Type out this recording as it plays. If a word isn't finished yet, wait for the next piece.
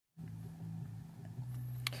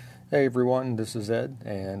Hey everyone, this is Ed,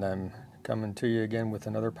 and I'm coming to you again with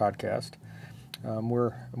another podcast.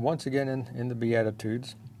 We're once again in the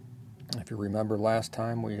Beatitudes. If you remember last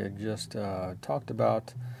time, we had just talked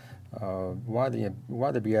about why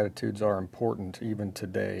the Beatitudes are important even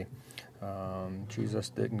today. Jesus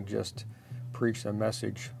didn't just preach a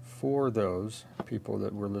message for those people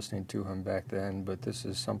that were listening to him back then, but this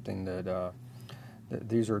is something that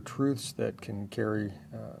these are truths that can carry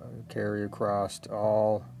across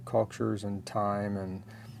all cultures and time, and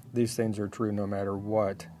these things are true no matter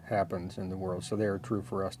what happens in the world. So they are true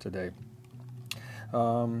for us today.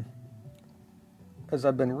 As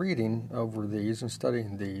I've been reading over these and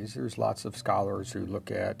studying these, there's lots of scholars who look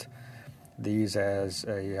at these as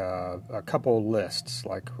a couple lists,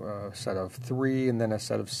 like a set of 3 and then a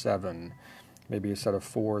set of 7, maybe a set of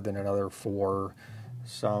 4, then another 4.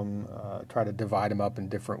 Some try to divide them up in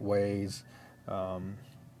different ways.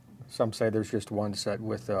 Some say there's just one set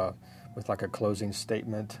with like a closing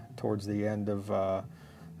statement towards the end of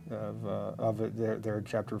it. There,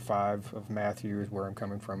 chapter 5 of Matthew is where I'm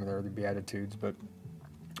coming from. There are the Beatitudes, but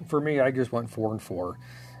for me, I just went 4 and 4,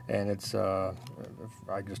 and it's I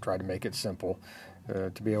just try to make it simple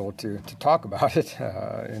to be able to talk about it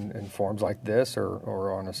in forms like this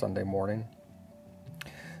or on a Sunday morning.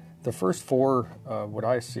 The first 4, what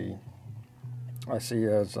I see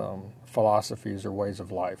as philosophies or ways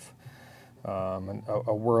of life, and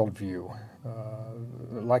a worldview.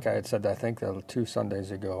 Like I had said, I think that 2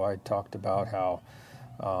 Sundays ago, I talked about how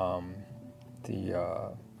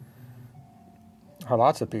how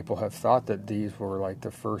lots of people have thought that these were like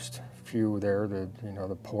the first few there,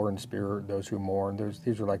 the poor in spirit, those who mourn.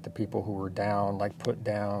 These are like the people who were down, like put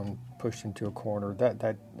down, pushed into a corner.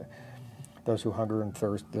 That those who hunger and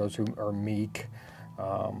thirst, those who are meek,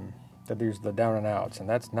 that these are the down and outs, and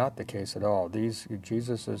that's not the case at all.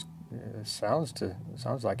 Jesus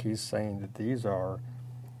sounds like he's saying that these are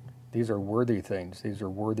worthy things. These are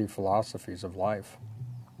worthy philosophies of life.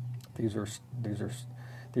 These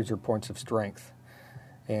are points of strength.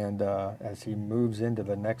 And as he moves into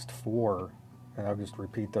the next 4, and I'll just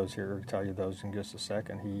repeat those here, tell you those in just a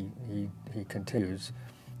second. He continues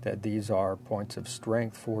that these are points of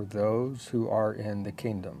strength for those who are in the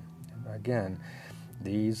kingdom. Again,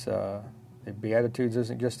 the Beatitudes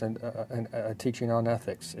isn't just a teaching on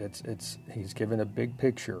ethics. He's given a big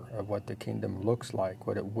picture of what the kingdom looks like,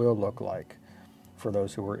 what it will look like for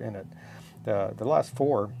those who are in it. The last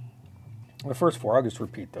 4, the first 4, I'll just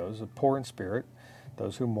repeat those: the poor in spirit,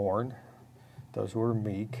 those who mourn, those who are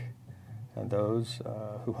meek, and those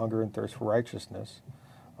who hunger and thirst for righteousness.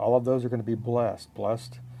 All of those are going to be blessed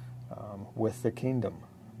with the kingdom,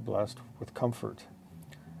 blessed with comfort,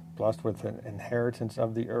 blessed with an inheritance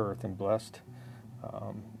of the earth, and blessed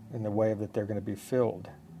in the way that they're going to be filled.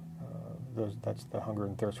 That's the hunger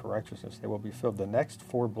and thirst for righteousness. They will be filled. The next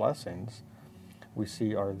 4 blessings we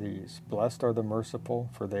see are these: blessed are the merciful,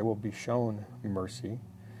 for they will be shown mercy.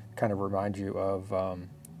 Kind of remind you of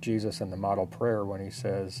Jesus in the model prayer when he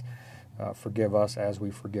says, forgive us as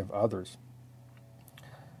we forgive others.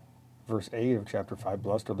 Verse 8 of chapter 5,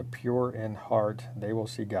 blessed are the pure in heart, they will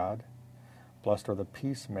see God. Blessed are the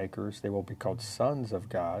peacemakers, they will be called sons of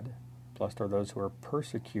God. Blessed are those who are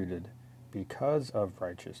persecuted because of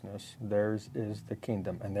righteousness, theirs is the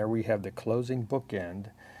kingdom. And there we have the closing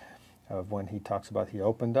bookend of when he talks about, he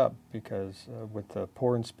opened up, because with the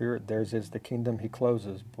poor in spirit, theirs is the kingdom. He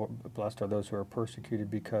closes, blessed are those who are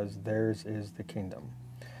persecuted because theirs is the kingdom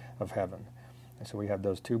of heaven. And so we have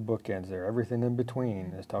those 2 bookends there. Everything in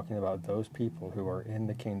between is talking about those people who are in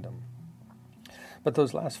the kingdom. But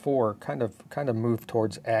those last 4 kind of move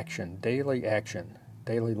towards action, daily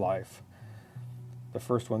life. The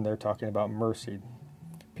first one, they're talking about mercy.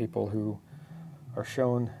 People who are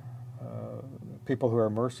shown, people who are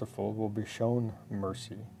merciful will be shown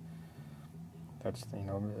mercy. That's,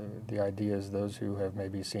 the idea is those who have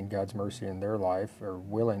maybe seen God's mercy in their life are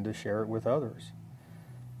willing to share it with others.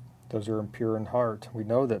 Those who are pure in heart. We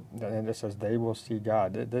know that, and it says they will see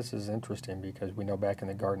God. This is interesting because we know back in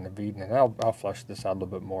the Garden of Eden, and I'll flesh this out a little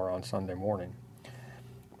bit more on Sunday morning.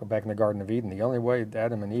 But back in the Garden of Eden, the only way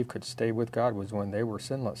Adam and Eve could stay with God was when they were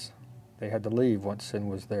sinless. They had to leave once sin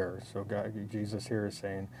was there. So Jesus here is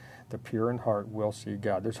saying the pure in heart will see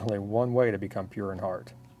God. There's only one way to become pure in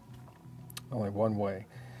heart. Only one way.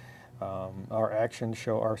 Our actions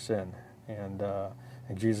show our sin.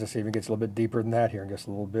 And Jesus even gets a little bit deeper than that here, and just a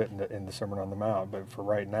little bit in the Sermon on the Mount. But for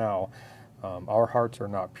right now, our hearts are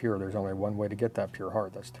not pure. There's only one way to get that pure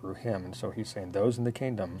heart. That's through him. And so he's saying those in the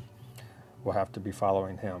kingdom will have to be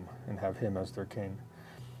following him and have him as their king.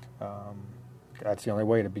 That's the only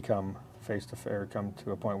way to become face to face, or come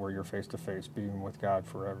to a point where you're face to face, being with God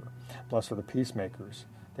forever. Blessed are the peacemakers;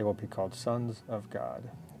 they will be called sons of God.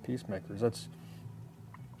 Peacemakers. That's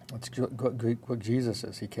what Jesus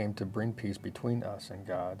is. He came to bring peace between us and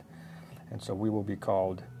God, and so we will be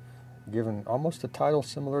called, given almost a title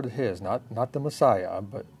similar to his, not the Messiah,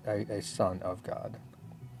 but a son of God.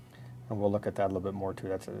 And we'll look at that a little bit more too.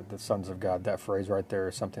 That's the sons of God. That phrase right there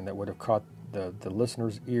is something that would have caught the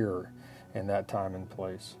listener's ear in that time and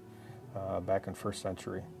place, back in first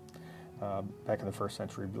century. Back in the first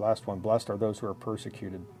century. Last one, blessed are those who are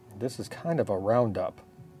persecuted. This is kind of a roundup.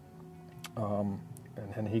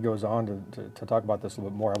 And he goes on to talk about this a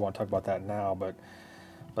little bit more. I won't talk about that now, but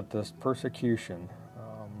this persecution,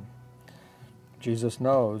 Jesus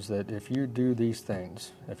knows that if you do these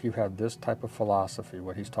things, if you have this type of philosophy,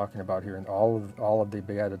 what he's talking about here in all of the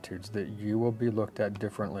Beatitudes, that you will be looked at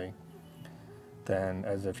differently than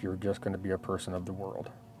as if you're just going to be a person of the world.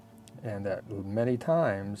 And that many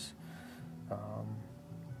times,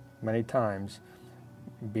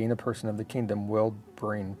 being a person of the kingdom will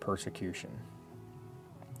bring persecution.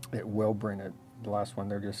 It will bring it. The last one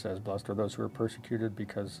there just says, blessed are those who are persecuted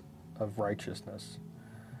because of righteousness.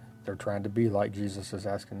 They're trying to be like Jesus is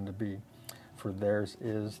asking them to be, for theirs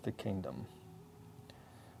is the kingdom.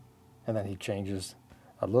 And then he changes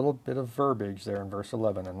a little bit of verbiage there in verse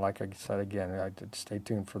 11. And like I said again, stay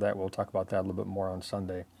tuned for that. We'll talk about that a little bit more on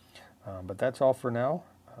Sunday. But that's all for now.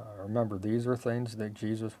 Remember, these are things that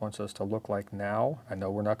Jesus wants us to look like now. I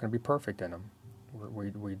know we're not going to be perfect in them.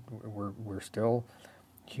 We're still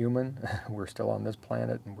human. We're still on this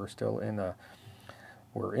planet, and we're still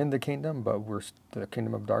we're in the kingdom, but the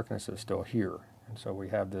kingdom of darkness is still here. And so we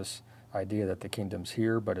have this idea that the kingdom's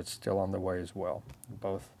here, but it's still on the way as well.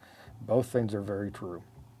 Both things are very true.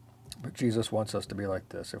 But Jesus wants us to be like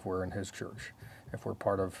this if we're in his church, if we're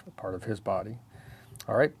part of his body.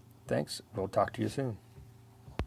 All right, thanks. We'll talk to you soon.